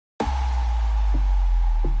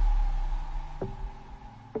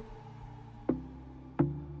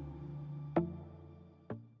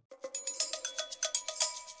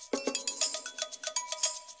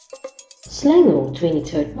Selangor,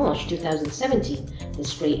 23rd March 2017. The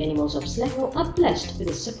stray animals of Selangor are blessed with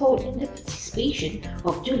the support and the participation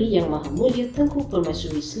of Duli Yang Maha Mulia Tengku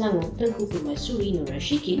Permaisuri Selangor Tengku Permaisuri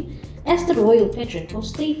Norashikin as the Royal Patron for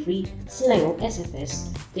Stray Free Selangor SFS,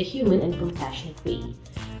 the Human and Compassionate Way.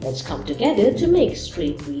 Let's come together to make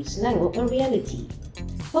Stray Free Selangor a reality.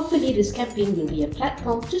 Hopefully this campaign will be a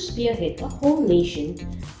platform to spearhead a whole nation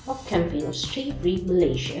of campaign of Stray Free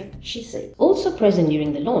Malaysia, she said. Also present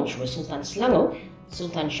during the launch were Sultan Selangor,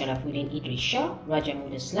 Sultan Sharafuddin Idris Shah, Raja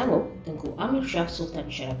Muda Selangor, Tengku Amir Shah, Sultan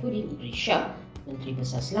Sharafuddin Idris Shah, Menteri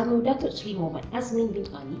Besar Selangor, Dato Muhamed Azmin bin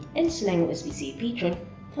Ali, and Selangor SPCA Patron,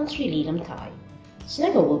 Thye.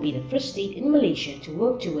 Selangor will be the first state in Malaysia to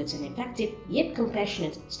work towards an effective yet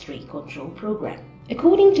compassionate stray control program.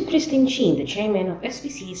 According to Christine Chin, the chairman of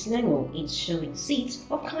SPCA Selangor, in sowing seeds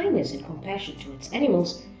of kindness and compassion towards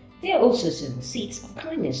animals, they are also sowing seeds of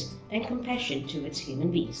kindness and compassion towards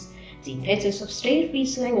human beings. The impetus of Stray Free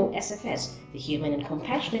Selangor SFS, the Human and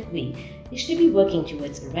Compassionate Way, is to be working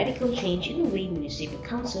towards a radical change in the way municipal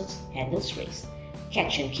councils handle strays.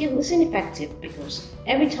 Catch and kill is ineffective because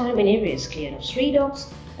every time an area is cleared of stray dogs,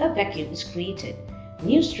 a vacuum is created.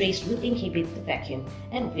 New strays will inhibit the vacuum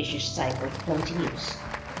and vicious cycle continues.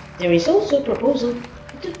 There is also a proposal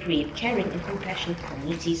to create caring and compassionate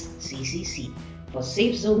communities (CCC) for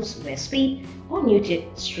safe zones where spayed or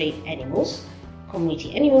neutered stray animals.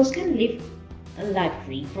 Community animals can live a life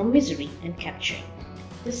free from misery and capture.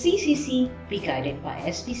 The CCC be guided by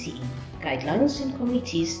SPCA guidelines in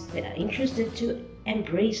communities that are interested to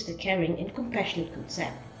embrace the caring and compassionate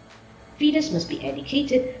concept. Feeders must be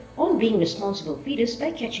educated on being responsible feeders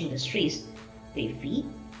by catching the strays they feed,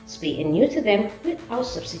 spay and neuter them without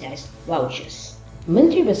subsidized vouchers.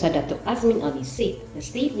 Menteri Besar Dato Azmin said the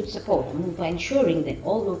state would support the move by ensuring that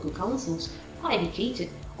all local councils are educated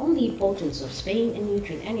on the importance of spaying and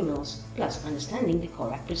neutering animals, plus understanding the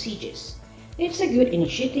correct procedures. It's a good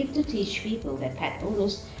initiative to teach people that pet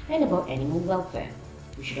owners and about animal welfare.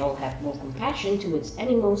 We should all have more compassion towards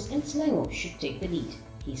animals and Selangor should take the lead,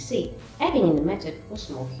 he said, adding in the method was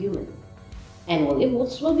more human. Annual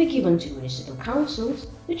awards will be given to municipal councils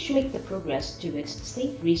which make the progress towards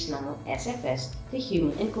Stray Free Selangor SFS, the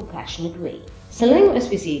Human and Compassionate Way. Selangor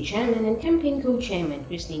SPCA Chairman and Campaign Co-Chairman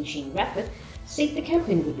Christine Chin said the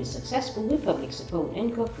campaign would be successful with public support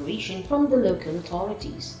and cooperation from the local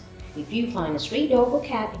authorities. If you find a stray dog or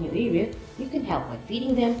cat in your area, you can help by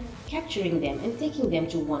feeding them, capturing them and taking them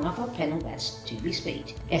to one of our panel vets to be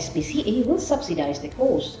spayed. SPCA will subsidize the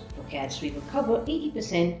cost. For cats, we will cover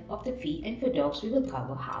 80% of the fee and for dogs, we will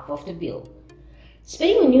cover half of the bill.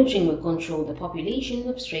 Spaying and neutering will control the population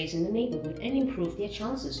of strays in the neighborhood and improve their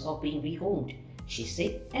chances of being rehomed, she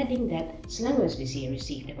said, adding that Selangor SPCA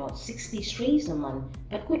received about 60 strays a month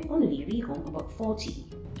but could only rehome about 40.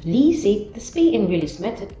 Lee said the spay and release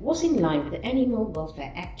method was in line with the Animal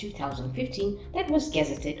Welfare Act 2015 that was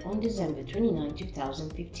gazetted on December 29,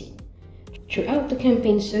 2015. Throughout the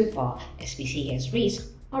campaign so far, SPCA has raised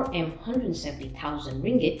Rm 170,000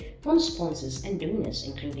 ringgit from sponsors and donors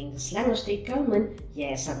including the Selangor State Government,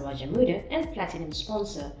 Yayasan Raja Muda and Platinum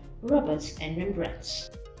sponsor Roberts and Rembrandts.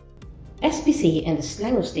 SPCA and the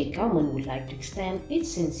Selangor State Government would like to extend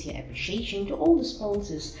its sincere appreciation to all the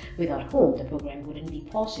sponsors without whom the program wouldn't be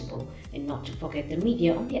possible, and not to forget the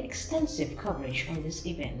media on their extensive coverage on this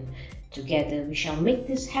event. Together we shall make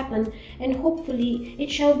this happen and hopefully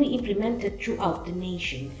it shall be implemented throughout the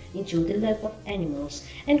nation into the love of animals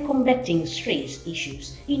and combating strays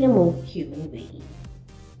issues in a more human way.